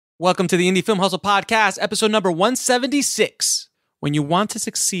Welcome to the Indie Film Hustle Podcast, episode number 176. When you want to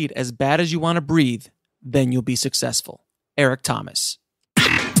succeed as bad as you want to breathe, then you'll be successful. Eric Thomas.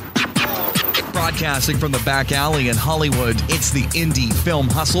 Broadcasting from the back alley in Hollywood, it's the Indie Film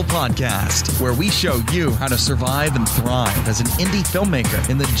Hustle Podcast, where we show you how to survive and thrive as an indie filmmaker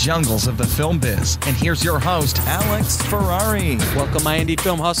in the jungles of the film biz. And here's your host, Alex Ferrari. Welcome, my Indie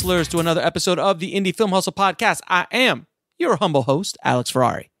Film Hustlers, to another episode of the Indie Film Hustle Podcast. I am your humble host, Alex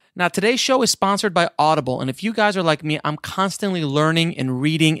Ferrari. Now, today's show is sponsored by Audible, and if you guys are like me, I'm constantly learning and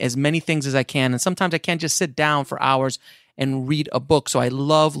reading as many things as I can, and sometimes I can't just sit down for hours and read a book, so I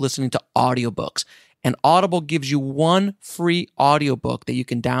love listening to audiobooks. And Audible gives you one free audiobook that you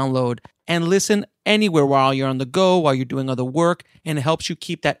can download and listen anywhere while you're on the go, while you're doing other work, and it helps you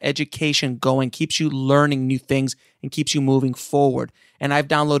keep that education going, keeps you learning new things, and keeps you moving forward. And I've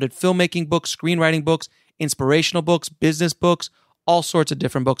downloaded filmmaking books, screenwriting books, inspirational books, business books, all sorts of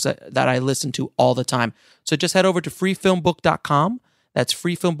different books that I listen to all the time. So just head over to freefilmbook.com. That's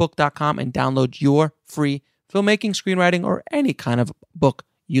freefilmbook.com and download your free filmmaking, screenwriting, or any kind of book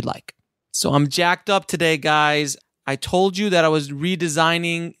you'd like. So I'm jacked up today, guys. I told you that I was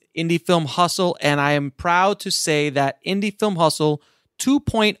redesigning Indie Film Hustle, and I am proud to say that Indie Film Hustle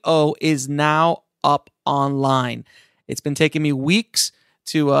 2.0 is now up online. It's been taking me weeks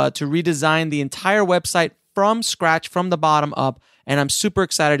to redesign the entire website from scratch, from the bottom up, and I'm super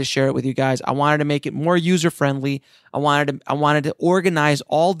excited to share it with you guys. I wanted to make it more user-friendly. I wanted to organize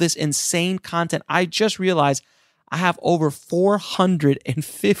all this insane content. I just realized I have over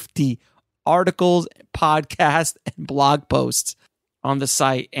 450 articles, podcasts, and blog posts on the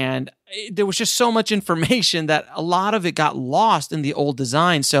site, and there was just so much information that a lot of it got lost in the old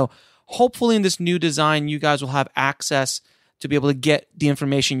design. So hopefully in this new design, you guys will have access to be able to get the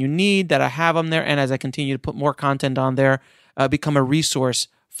information you need that I have on there, and as I continue to put more content on there, become a resource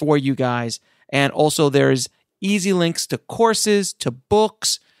for you guys. And also there's easy links to courses, to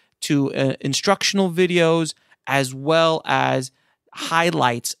books, to instructional videos, as well as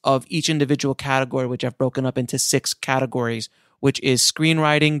highlights of each individual category, which I've broken up into 6 categories, which is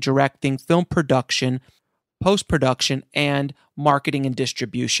screenwriting, directing, film production, post-production, and marketing and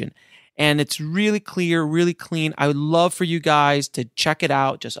distribution. And it's really clear, really clean. I would love for you guys to check it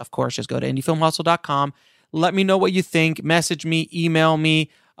out. Just go to indiefilmhustle.com. Let me know what you think. Message me, email me.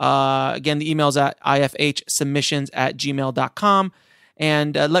 Again, the email's at ifhsubmissions@gmail.com.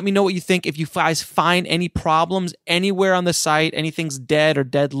 And let me know what you think. If you guys find any problems anywhere on the site, anything's dead or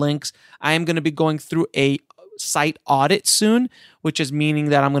dead links, I am going to be going through a site audit soon, which is meaning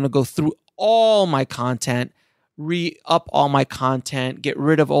that I'm going to go through all my content, re-up all my content, get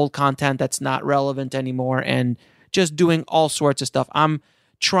rid of old content that's not relevant anymore, and just doing all sorts of stuff. I'm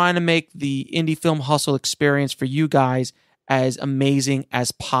trying to make the Indie Film Hustle experience for you guys as amazing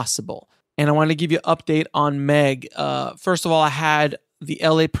as possible. And I want to give you an update on Meg. First of all, I had the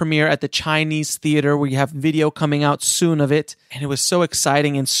LA premiere at the Chinese Theater. We have video coming out soon of it. And it was so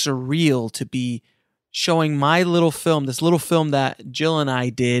exciting and surreal to be showing my little film, this little film that Jill and I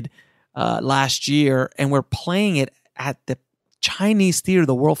did last year. And we're playing it at the Chinese Theater,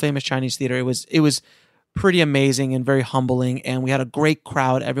 the world famous Chinese Theater. It was pretty amazing and very humbling. And we had a great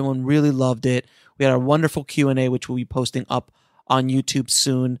crowd. Everyone really loved it. We had a wonderful Q&A, which we'll be posting up on YouTube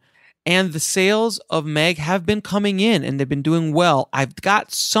soon. And the sales of Meg have been coming in, and they've been doing well. I've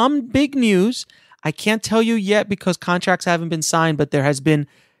got some big news. I can't tell you yet because contracts haven't been signed, but there has been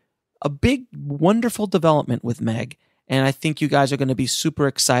a big, wonderful development with Meg. And I think you guys are going to be super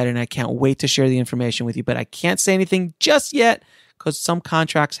excited, and I can't wait to share the information with you. But I can't say anything just yet because some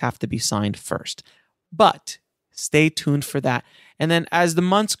contracts have to be signed first. But stay tuned for that. And then as the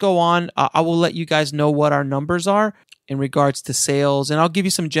months go on, I will let you guys know what our numbers are in regards to sales. And I'll give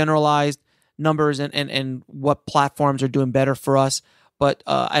you some generalized numbers and what platforms are doing better for us. But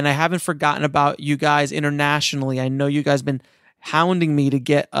and I haven't forgotten about you guys internationally. I know you guys have been hounding me to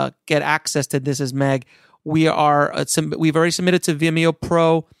get access to This Is Meg. We've already submitted to Vimeo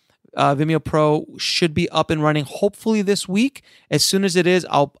Pro. Vimeo Pro should be up and running hopefully this week. As soon as it is,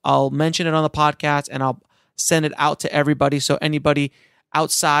 I'll mention it on the podcast and I'll send it out to everybody. So anybody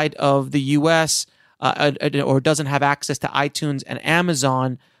outside of the US or doesn't have access to iTunes and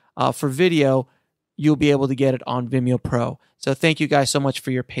Amazon for video, you'll be able to get it on Vimeo Pro. So thank you guys so much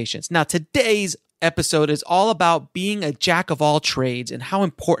for your patience. Now, today's episode is all about being a jack of all trades and how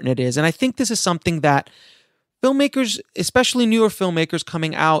important it is. And I think this is something that filmmakers, especially newer filmmakers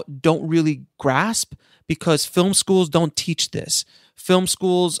coming out, don't really grasp because film schools don't teach this. Film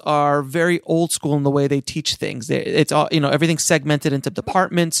schools are very old school in the way they teach things. It's all, everything's segmented into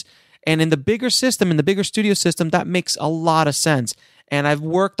departments. And in the bigger system, in the bigger studio system, that makes a lot of sense. and I've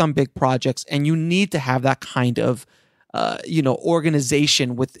worked on big projects, and you need to have that kind of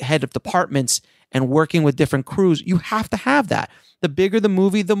organization with head of departments and working with different crews. You have to have that. The bigger the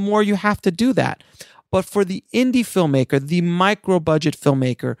movie, the more you have to do that. But for the indie filmmaker, the micro budget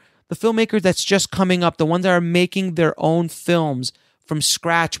filmmaker, the filmmaker that's just coming up, the ones that are making their own films from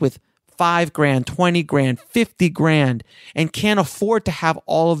scratch with $5,000, $20,000, $50,000, and can't afford to have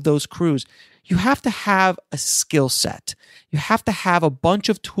all of those crews, you have to have a skill set. You have to have a bunch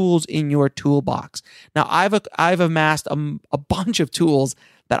of tools in your toolbox. Now, I've amassed a bunch of tools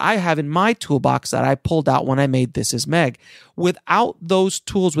that I have in my toolbox that I pulled out when I made This Is Meg. Without those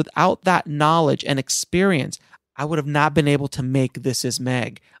tools, without that knowledge and experience, I would have not been able to make This Is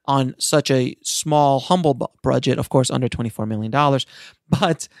Meg on such a small, humble budget, of course, under $24 million.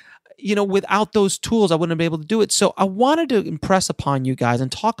 But, without those tools, I wouldn't have been able to do it. So I wanted to impress upon you guys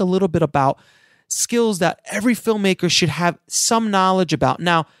and talk a little bit about skills that every filmmaker should have some knowledge about.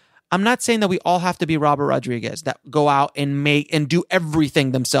 Now, I'm not saying that we all have to be Robert Rodriguez, that go out and make and do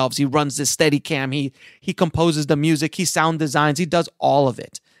everything themselves. He runs the Steadicam, he composes the music, he sound designs, he does all of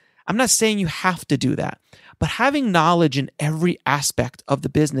it. I'm not saying you have to do that, but having knowledge in every aspect of the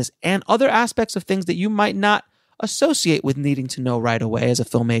business and other aspects of things that you might not associate with needing to know right away as a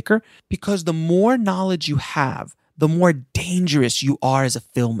filmmaker, because the more knowledge you have, the more dangerous you are as a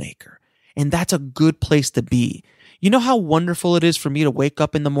filmmaker. And that's a good place to be. You know how wonderful it is for me to wake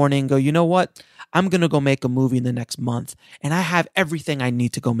up in the morning and go, you know what? I'm going to go make a movie in the next month. And I have everything I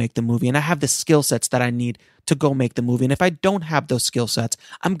need to go make the movie. And I have the skill sets that I need to go make the movie. And if I don't have those skill sets,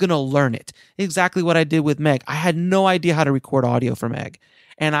 I'm going to learn it. Exactly what I did with Meg. I had no idea how to record audio for Meg.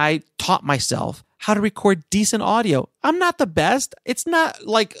 And I taught myself how to record decent audio. I'm not the best. It's not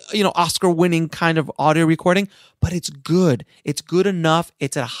like, Oscar-winning kind of audio recording, but it's good. It's good enough.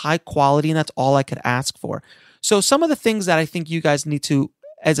 It's at a high quality, and that's all I could ask for. So some of the things that I think you guys need to,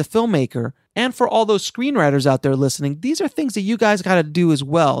 as a filmmaker, and for all those screenwriters out there listening, these are things that you guys got to do as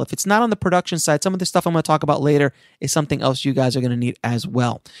well. If it's not on the production side, some of the stuff I'm going to talk about later is something else you guys are going to need as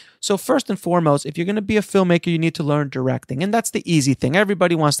well. So first and foremost, if you're going to be a filmmaker, you need to learn directing. And that's the easy thing.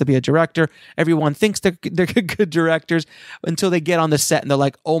 Everybody wants to be a director. Everyone thinks they're good directors until they get on the set and they're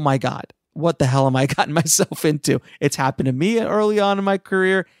like, oh my God, what the hell am I gotten myself into? It's happened to me early on in my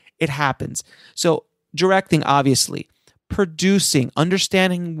career. It happens. So directing, obviously. Producing,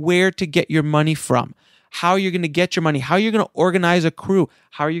 understanding where to get your money from, how you're going to get your money, how you're going to organize a crew,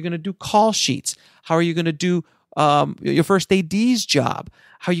 how are you going to do call sheets, how are you going to do your first AD's job,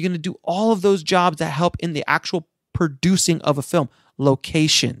 how are you going to do all of those jobs that help in the actual producing of a film,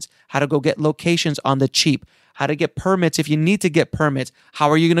 locations, how to go get locations on the cheap, how to get permits if you need to get permits, how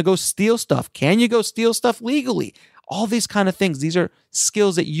are you going to go steal stuff, can you go steal stuff legally, all these kind of things. These are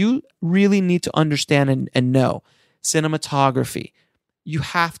skills that you really need to understand and know. Cinematography. You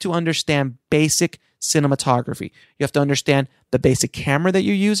have to understand basic cinematography. You have to understand the basic camera that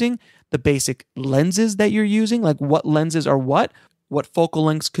you're using, the basic lenses that you're using, like what lenses are what focal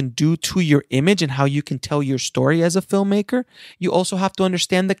lengths can do to your image and how you can tell your story as a filmmaker. You also have to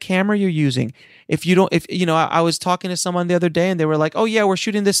understand the camera you're using. I was talking to someone the other day and they were like, oh yeah, we're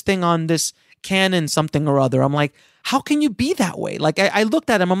shooting this thing on this Canon something or other. I'm like, how can you be that way? Like I looked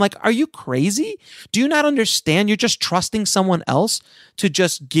at him, I'm like, are you crazy? Do you not understand? You're just trusting someone else to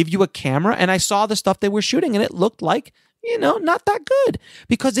just give you a camera. And I saw the stuff they were shooting and it looked like, not that good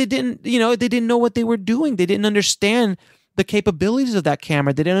because they didn't know what they were doing. They didn't understand the capabilities of that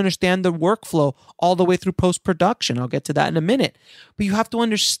camera. They didn't understand the workflow all the way through post-production. I'll get to that in a minute. But you have to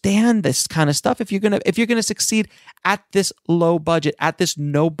understand this kind of stuff if you're gonna succeed at this low budget, at this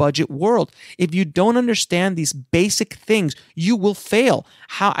no budget world. If you don't understand these basic things, you will fail.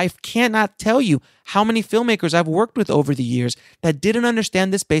 I cannot tell you how many filmmakers I've worked with over the years that didn't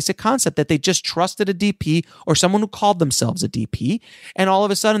understand this basic concept, that they just trusted a DP or someone who called themselves a DP, and all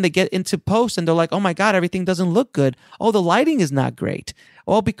of a sudden they get into post and they're like, oh my God, everything doesn't look good. Oh, the lighting is not great.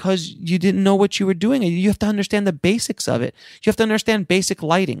 Well, because you didn't know what you were doing. You have to understand the basics of it. You have to understand basic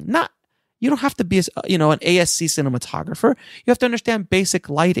lighting. You don't have to be an ASC cinematographer. You have to understand basic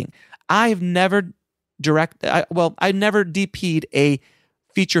lighting. I've never DP'd a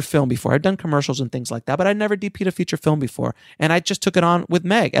feature film before. I've done commercials and things like that, but I never DP'd a feature film before. And I just took it on with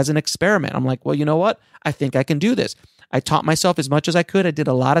Meg as an experiment. I'm like, well, you know what? I think I can do this. I taught myself as much as I could. I did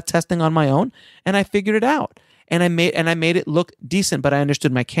a lot of testing on my own and I figured it out. And I made it look decent, but I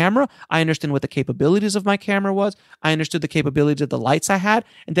understood my camera. I understood what the capabilities of my camera was. I understood the capabilities of the lights I had.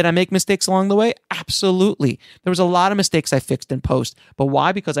 And did I make mistakes along the way? Absolutely. There was a lot of mistakes I fixed in post. But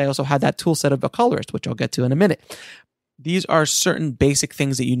why? Because I also had that tool set of a colorist, which I'll get to in a minute. These are certain basic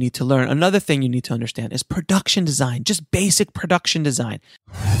things that you need to learn. Another thing you need to understand is production design, just basic production design.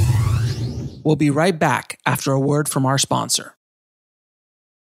 We'll be right back after a word from our sponsor.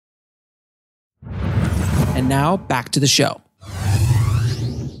 And now back to the show.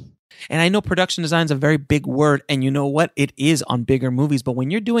 And I know production design is a very big word, and you know what? It is on bigger movies. But when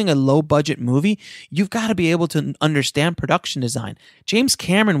you're doing a low budget movie, you've got to be able to understand production design. James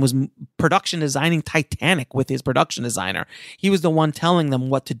Cameron was production designing Titanic with his production designer. He was the one telling them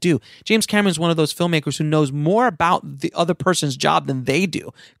what to do. James Cameron is one of those filmmakers who knows more about the other person's job than they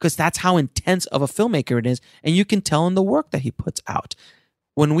do, because that's how intense of a filmmaker it is. And you can tell in the work that he puts out.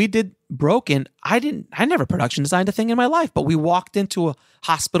 When we did Broken, I never production designed a thing in my life, but we walked into a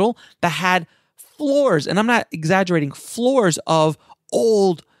hospital that had floors, and I'm not exaggerating, floors of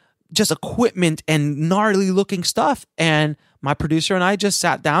old just equipment and gnarly looking stuff. And my producer and I just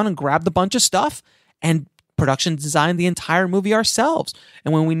sat down and grabbed a bunch of stuff and production designed the entire movie ourselves.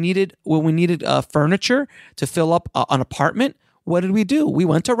 And when we needed furniture to fill up an apartment, what did we do? We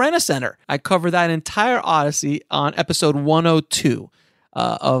went to Rent-A-Center. I cover that entire odyssey on episode 102.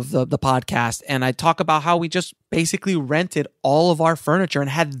 Of the podcast, and I talk about how we just basically rented all of our furniture and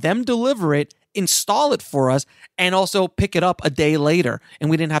had them deliver it, install it for us, and also pick it up a day later, and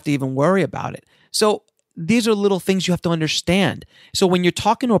we didn't have to even worry about it. So these are little things you have to understand. So when you're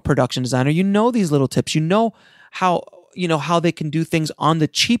talking to a production designer, you know these little tips. You know how they can do things on the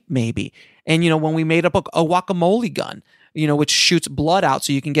cheap maybe. And when we made up a guacamole gun, which shoots blood out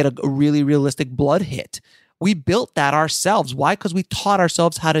so you can get a really realistic blood hit. We built that ourselves. Why? Because we taught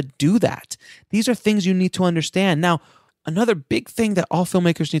ourselves how to do that. These are things you need to understand. Now, another big thing that all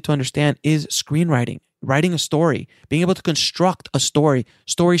filmmakers need to understand is screenwriting, writing a story, being able to construct a story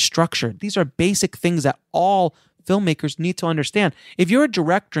structure. These are basic things that all filmmakers need to understand. If you're a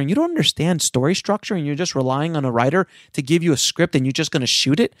director and you don't understand story structure and you're just relying on a writer to give you a script and you're just going to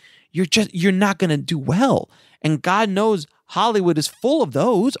shoot it, you're not going to do well. And God knows Hollywood is full of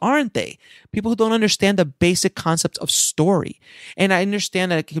those, aren't they? People who don't understand the basic concepts of story. And I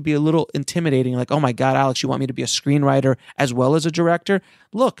understand that it could be a little intimidating, like, oh my God, Alex, you want me to be a screenwriter as well as a director?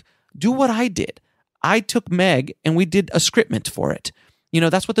 Look, do what I did. I took Meg and we did a scriptment for it.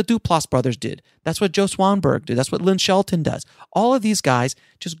 That's what the Duplass brothers did. That's what Joe Swanberg did. That's what Lynn Shelton does. All of these guys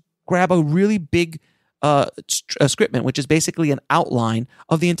just grab a really big scriptment, which is basically an outline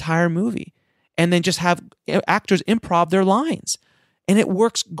of the entire movie, and then just have actors improv their lines. And it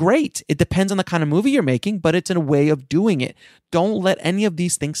works great. It depends on the kind of movie you're making, but it's a way of doing it. Don't let any of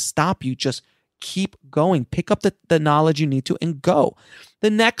these things stop you. Just keep going. Pick up the knowledge you need to and go.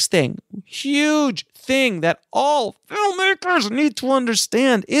 The next thing, huge thing that all filmmakers need to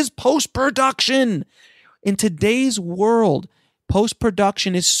understand is post-production. In today's world,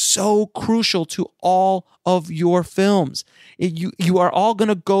 post-production is so crucial to all of your films. You are all going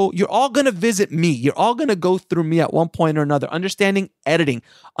to go, you're all going to visit me. You're all going to go through me at one point or another, understanding editing,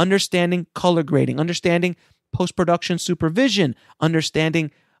 understanding color grading, understanding post-production supervision,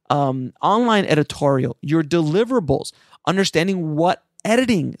 understanding online editorial, your deliverables, understanding what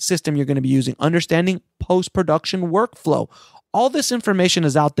editing system you're going to be using, understanding post-production workflow. All this information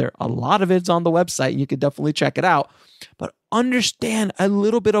is out there. A lot of it's on the website, and you can definitely check it out. But understand a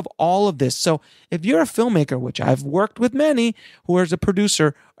little bit of all of this. So if you're a filmmaker, which I've worked with many, who is a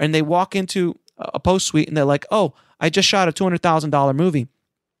producer, and they walk into a post suite and they're like, oh, I just shot a $200,000 movie.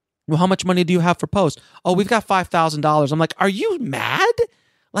 Well, how much money do you have for post? Oh, we've got $5,000. I'm like, are you mad?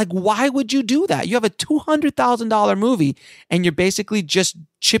 Like, why would you do that? You have a $200,000 movie and you're basically just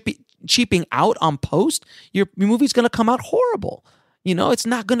cheaping out on post. Your movie's going to come out horrible. It's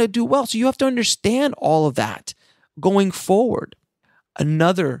not going to do well. So you have to understand all of that going forward.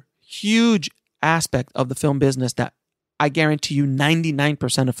 Another huge aspect of the film business that I guarantee you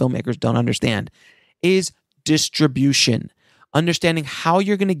 99% of filmmakers don't understand is distribution. Understanding how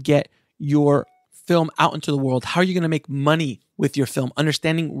you're going to get your film out into the world, how are you going to make money with your film,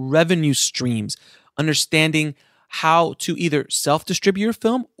 understanding revenue streams, understanding how to either self-distribute your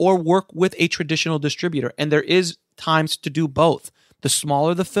film or work with a traditional distributor. And there is times to do both. The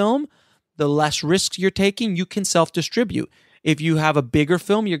smaller the film, the less risks you're taking, you can self-distribute. If you have a bigger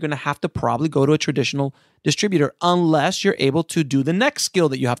film, you're going to have to probably go to a traditional distributor unless you're able to do the next skill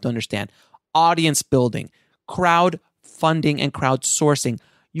that you have to understand: audience building, crowdfunding, and crowdsourcing.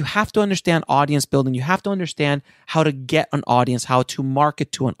 You have to understand audience building. You have to understand how to get an audience, how to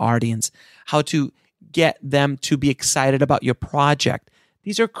market to an audience, how to get them to be excited about your project.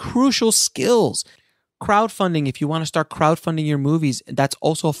 These are crucial skills. Crowdfunding, if you want to start crowdfunding your movies, that's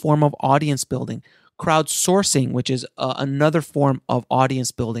also a form of audience building. Crowdsourcing, which is another form of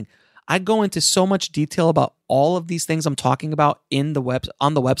audience building. I go into so much detail about all of these things I'm talking about on the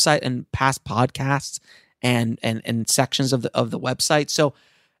website and past podcasts and sections of the website. So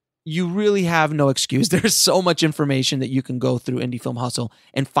you really have no excuse. There's so much information that you can go through Indie Film Hustle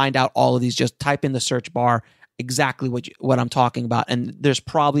and find out all of these. Just type in the search bar exactly what I'm talking about, and there's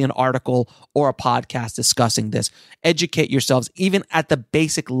probably an article or a podcast discussing this. Educate yourselves even at the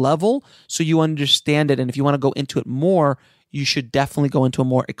basic level so you understand it, and if you want to go into it more, you should definitely go into it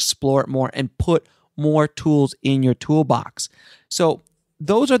more, explore it more, and put more tools in your toolbox. So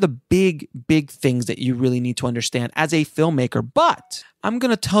those are the big things that you really need to understand as a filmmaker. But I'm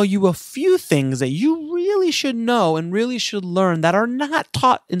going to tell you a few things that you really should know and really should learn that are not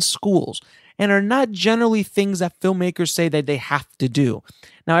taught in schools and are not generally things that filmmakers say that they have to do.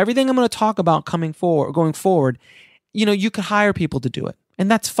 Now, everything I'm going to talk about going forward, you could hire people to do it, and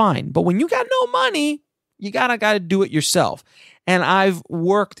that's fine. But when you got no money, you gotta do it yourself. And I've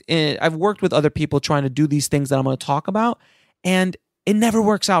worked with other people trying to do these things that I'm going to talk about, and it never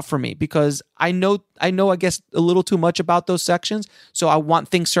works out for me because I know I guess a little too much about those sections. So I want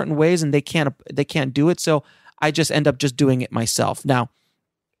things certain ways and they can't do it. So I just end up just doing it myself. Now,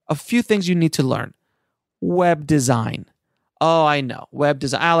 a few things you need to learn. Web design. Oh, I know. Web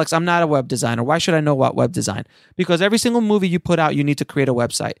design. Alex, I'm not a web designer. Why should I know about web design? Because every single movie you put out, you need to create a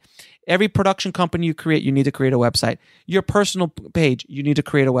website. Every production company you create, you need to create a website. Your personal page, you need to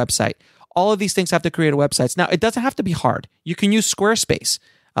create a website. All of these things have to create a website. Now, it doesn't have to be hard. You can use Squarespace.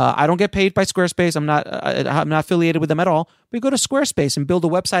 I don't get paid by Squarespace. I'm not affiliated with them at all. But you go to Squarespace and build a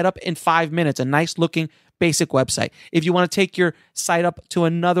website up in 5 minutes, a nice looking basic website. If you want to take your site up to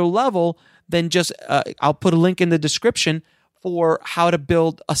another level, then just I'll put a link in the description for how to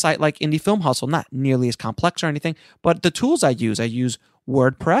build a site like Indie Film Hustle. Not nearly as complex or anything, but the tools I use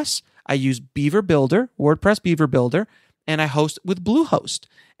WordPress, I use WordPress Beaver Builder, and I host with Bluehost.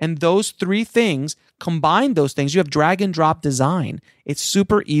 And those three things, combine those things, you have drag and drop design. It's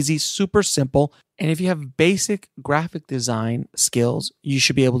super easy, super simple. And if you have basic graphic design skills, you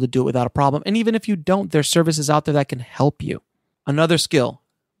should be able to do it without a problem. And even if you don't, there's services out there that can help you. Another skill,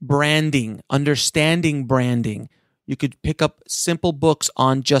 branding, understanding branding. You could pick up simple books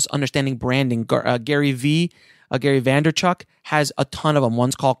on just understanding branding. Gary Vaynerchuk has a ton of them.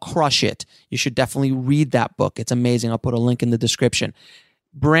 One's called Crush It. You should definitely read that book. It's amazing. I'll put a link in the description.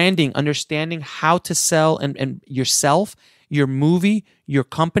 Branding, understanding how to sell and yourself, your movie, your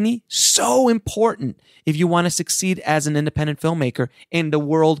company, so important if you want to succeed as an independent filmmaker in the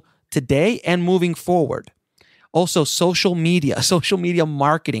world today and moving forward. Also, social media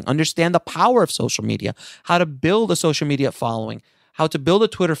marketing. Understand the power of social media, how to build a social media following, how to build a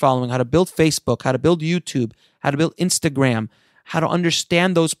Twitter following, how to build Facebook, how to build YouTube, how to build Instagram, how to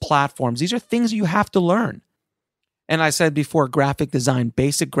understand those platforms. These are things you have to learn. And I said before, graphic design,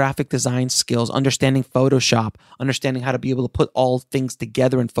 basic graphic design skills, understanding Photoshop, understanding how to be able to put all things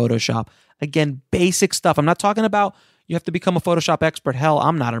together in Photoshop. Again, basic stuff. I'm not talking about you have to become a Photoshop expert. Hell,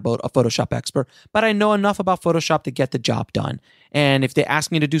 I'm not a Photoshop expert, but I know enough about Photoshop to get the job done. And if they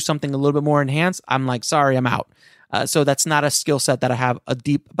ask me to do something a little bit more enhanced, I'm like, sorry, I'm out. So that's not a skill set that I have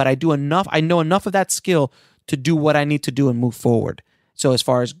but I know enough of that skill to do what I need to do and move forward. So as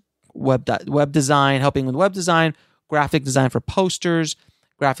far as web design, helping with web design, graphic design for posters,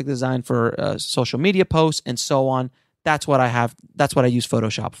 graphic design for social media posts, and so on. That's what I have. That's what I use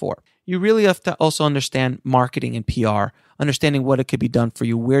Photoshop for. You really have to also understand marketing and PR, understanding what it could be done for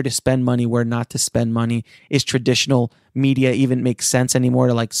you, where to spend money, where not to spend money. Is traditional media even make sense anymore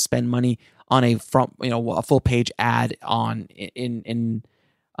to like spend money on a full page ad in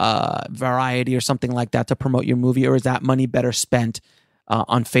Variety or something like that to promote your movie, or is that money better spent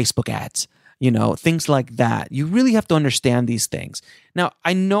on Facebook ads? Things like that. You really have to understand these things. Now,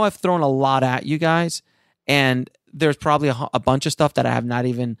 I know I've thrown a lot at you guys, and there's probably a bunch of stuff that I have not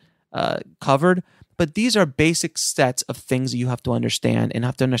even covered, but these are basic sets of things that you have to understand and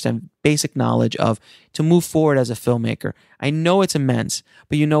have to understand basic knowledge of to move forward as a filmmaker. I know it's immense,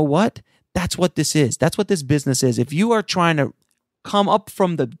 but you know what? That's what this is. That's what this business is. If you are trying to come up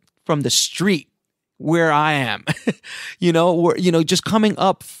from the street, where I am, just coming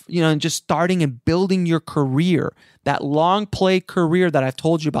up, and just starting and building your career, that long play career that I've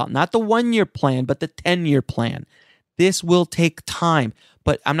told you about, not the 1-year plan, but the 10-year plan. This will take time,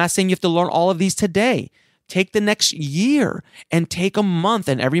 but I'm not saying you have to learn all of these today. Take the next year and take a month,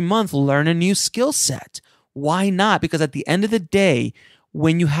 and every month learn a new skill set. Why not? Because at the end of the day,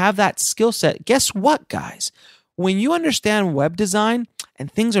 when you have that skill set, guess what, guys? When you understand web design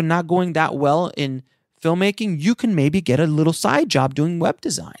and things are not going that well in filmmaking, you can maybe get a little side job doing web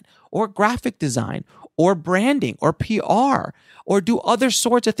design or graphic design or branding or PR or do other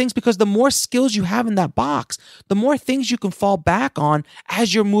sorts of things, because the more skills you have in that box, the more things you can fall back on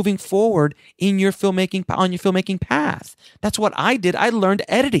as you're moving forward in your filmmaking, on your filmmaking path. That's what I did. I learned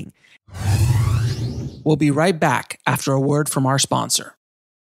editing. We'll be right back after a word from our sponsor.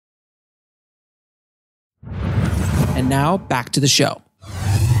 And now back to the show.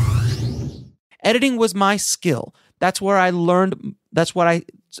 Editing was my skill. That's where I learned, that's what I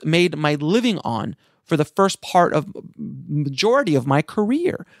made my living on for the first part of majority of my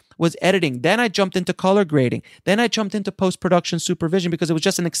career was editing. Then I jumped into color grading. Then I jumped into post-production supervision because it was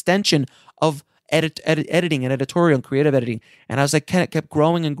just an extension of editing and editorial and creative editing. And I was like, kept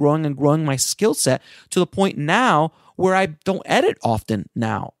growing and growing and growing my skill set to the point now where I don't edit often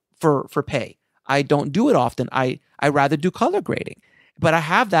now for pay. I don't do it often. I rather do color grading. But I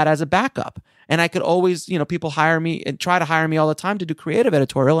have that as a backup. And I could always, people hire me and try to hire me all the time to do creative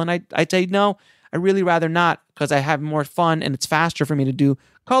editorial. And I say, no, I really rather not, because I have more fun and it's faster for me to do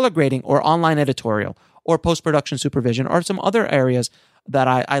color grading or online editorial or post-production supervision or some other areas that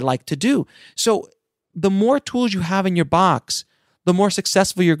I like to do. So the more tools you have in your box, the more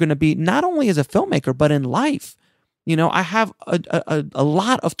successful you're going to be, not only as a filmmaker, but in life. I have a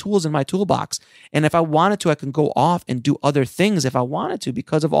lot of tools in my toolbox. And if I wanted to, I can go off and do other things if I wanted to,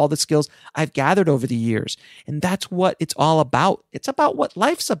 because of all the skills I've gathered over the years. And that's what it's all about. It's about what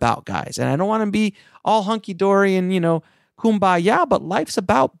life's about, guys. And I don't want to be all hunky-dory and, kumbaya, but life's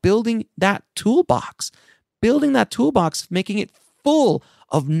about building that toolbox, making it full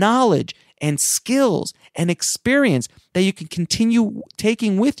of knowledge and skills and experience that you can continue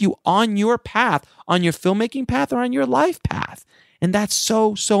taking with you on your path, on your filmmaking path or on your life path. And that's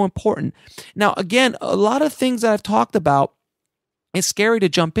so, so important. Now, again, a lot of things that I've talked about is scary to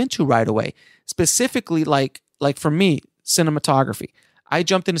jump into right away. Specifically, like for me, cinematography. I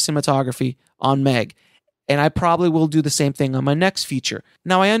jumped into cinematography on Meg, and I probably will do the same thing on my next feature.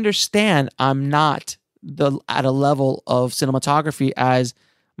 Now, I understand I'm not at a level of cinematography as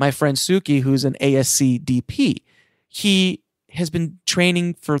my friend Suki, who's an ASC DP. He has been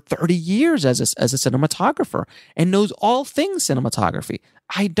training for 30 years as a cinematographer and knows all things cinematography.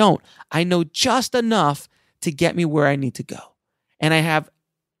 I don't. I know just enough to get me where I need to go. And I have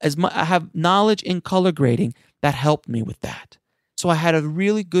knowledge in color grading that helped me with that. So I had a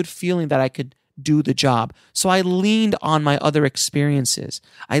really good feeling that I could do the job. So I leaned on my other experiences.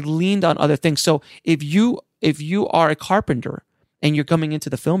 I leaned on other things. So if you are a carpenter and you're coming into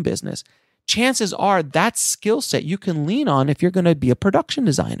the film business, chances are that skill set you can lean on if you're going to be a production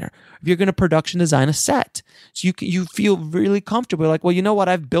designer, if you're going to production design a set. So you feel really comfortable. Like, well, you know what?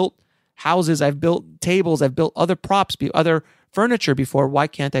 I've built houses, I've built tables, I've built other props, other furniture before. Why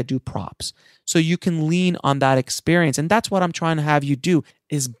can't I do props? So you can lean on that experience. And that's what I'm trying to have you do,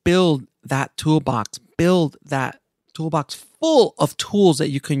 is build that toolbox full of tools that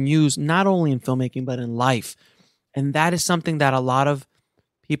you can use not only in filmmaking, but in life. And that is something that a lot of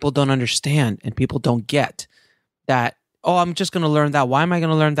people don't understand and people don't get. That, oh, I'm just going to learn that. Why am I going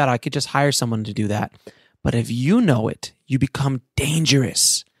to learn that? I could just hire someone to do that. But if you know it, you become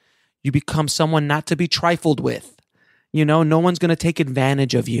dangerous. You become someone not to be trifled with. No one's going to take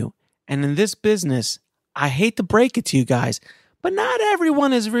advantage of you. And in this business, I hate to break it to you guys, but not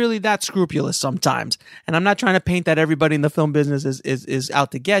everyone is really that scrupulous sometimes. And I'm not trying to paint that everybody in the film business is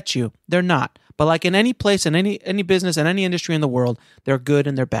out to get you. They're not. But like in any place, in any business, in any industry in the world, they're good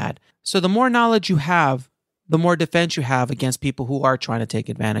and they're bad. So the more knowledge you have, the more defense you have against people who are trying to take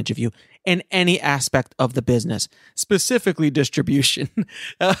advantage of you in any aspect of the business, specifically distribution,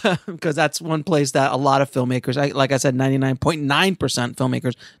 because that's one place that a lot of filmmakers, like I said, 99.9%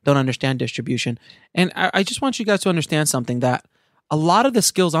 filmmakers don't understand distribution. And I just want you guys to understand something, that a lot of the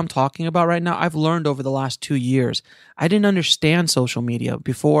skills I'm talking about right now, I've learned over the last 2 years. I didn't understand social media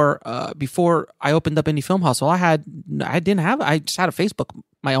before I opened up Indie Film Hustle. I just had a Facebook,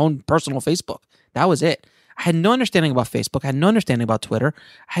 my own personal Facebook. That was it. I had no understanding about Facebook. I had no understanding about Twitter.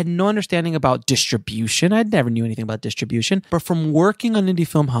 I had no understanding about distribution. I never knew anything about distribution. But from working on Indie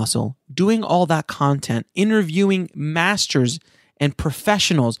Film Hustle, doing all that content, interviewing masters and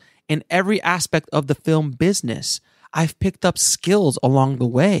professionals in every aspect of the film business, I've picked up skills along the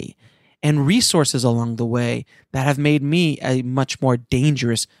way and resources along the way that have made me a much more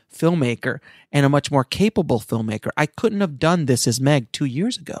dangerous filmmaker and a much more capable filmmaker. I couldn't have done this as Meg 2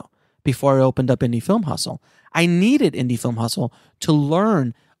 years ago before I opened up Indie Film Hustle. I needed Indie Film Hustle to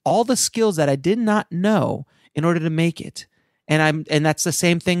learn all the skills that I did not know in order to make it. And that's the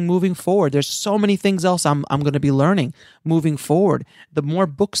same thing moving forward. There's so many things else I'm going to be learning moving forward. The more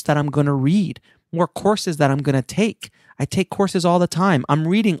books that I'm going to read, more courses that I'm going to take. I take courses all the time. I'm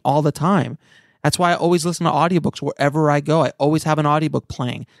reading all the time. That's why I always listen to audiobooks wherever I go. I always have an audiobook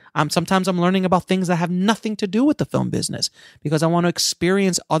playing. Sometimes I'm learning about things that have nothing to do with the film business because I want to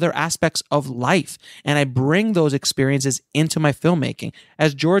experience other aspects of life. And I bring those experiences into my filmmaking.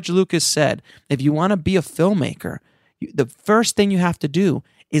 As George Lucas said, if you want to be a filmmaker, the first thing you have to do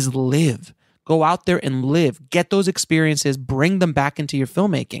is live. Go out there and live. Get those experiences, bring them back into your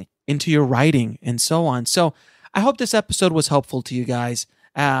filmmaking, into your writing, and so on. So I hope this episode was helpful to you guys.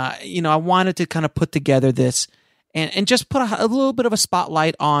 I wanted to kind of put together this and just put a little bit of a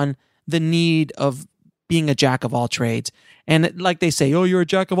spotlight on the need of being a jack of all trades. And like they say, oh, you're a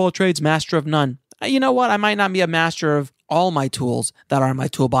jack of all trades, master of none. You know what? I might not be a master of all my tools that are in my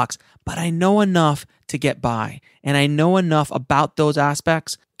toolbox, but I know enough to get by. And I know enough about those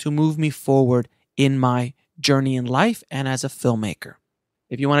aspects to move me forward in my journey in life and as a filmmaker.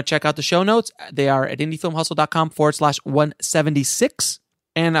 If you want to check out the show notes, they are at indiefilmhustle.com/176.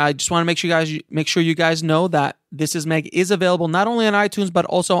 And I just want to make sure you guys know that This Is Meg is available not only on iTunes, but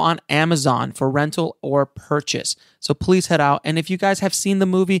also on Amazon for rental or purchase. So please head out. And if you guys have seen the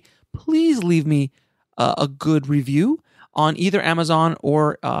movie, please leave me a good review on either Amazon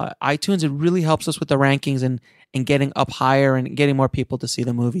or iTunes. It really helps us with the rankings and getting up higher and getting more people to see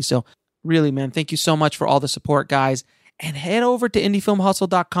the movie. So really, man, thank you so much for all the support, guys. And head over to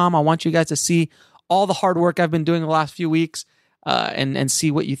indiefilmhustle.com. I want you guys to see all the hard work I've been doing the last few weeks. And see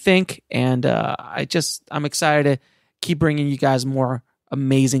what you think. And I'm excited to keep bringing you guys more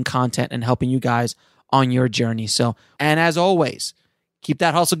amazing content and helping you guys on your journey. So, and as always, keep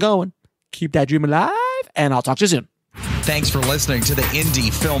that hustle going, keep that dream alive, and I'll talk to you soon. Thanks for listening to the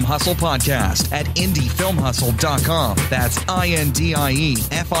Indie Film Hustle podcast at indiefilmhustle.com. That's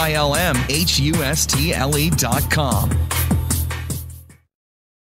INDIEFILMHUSTLE.com.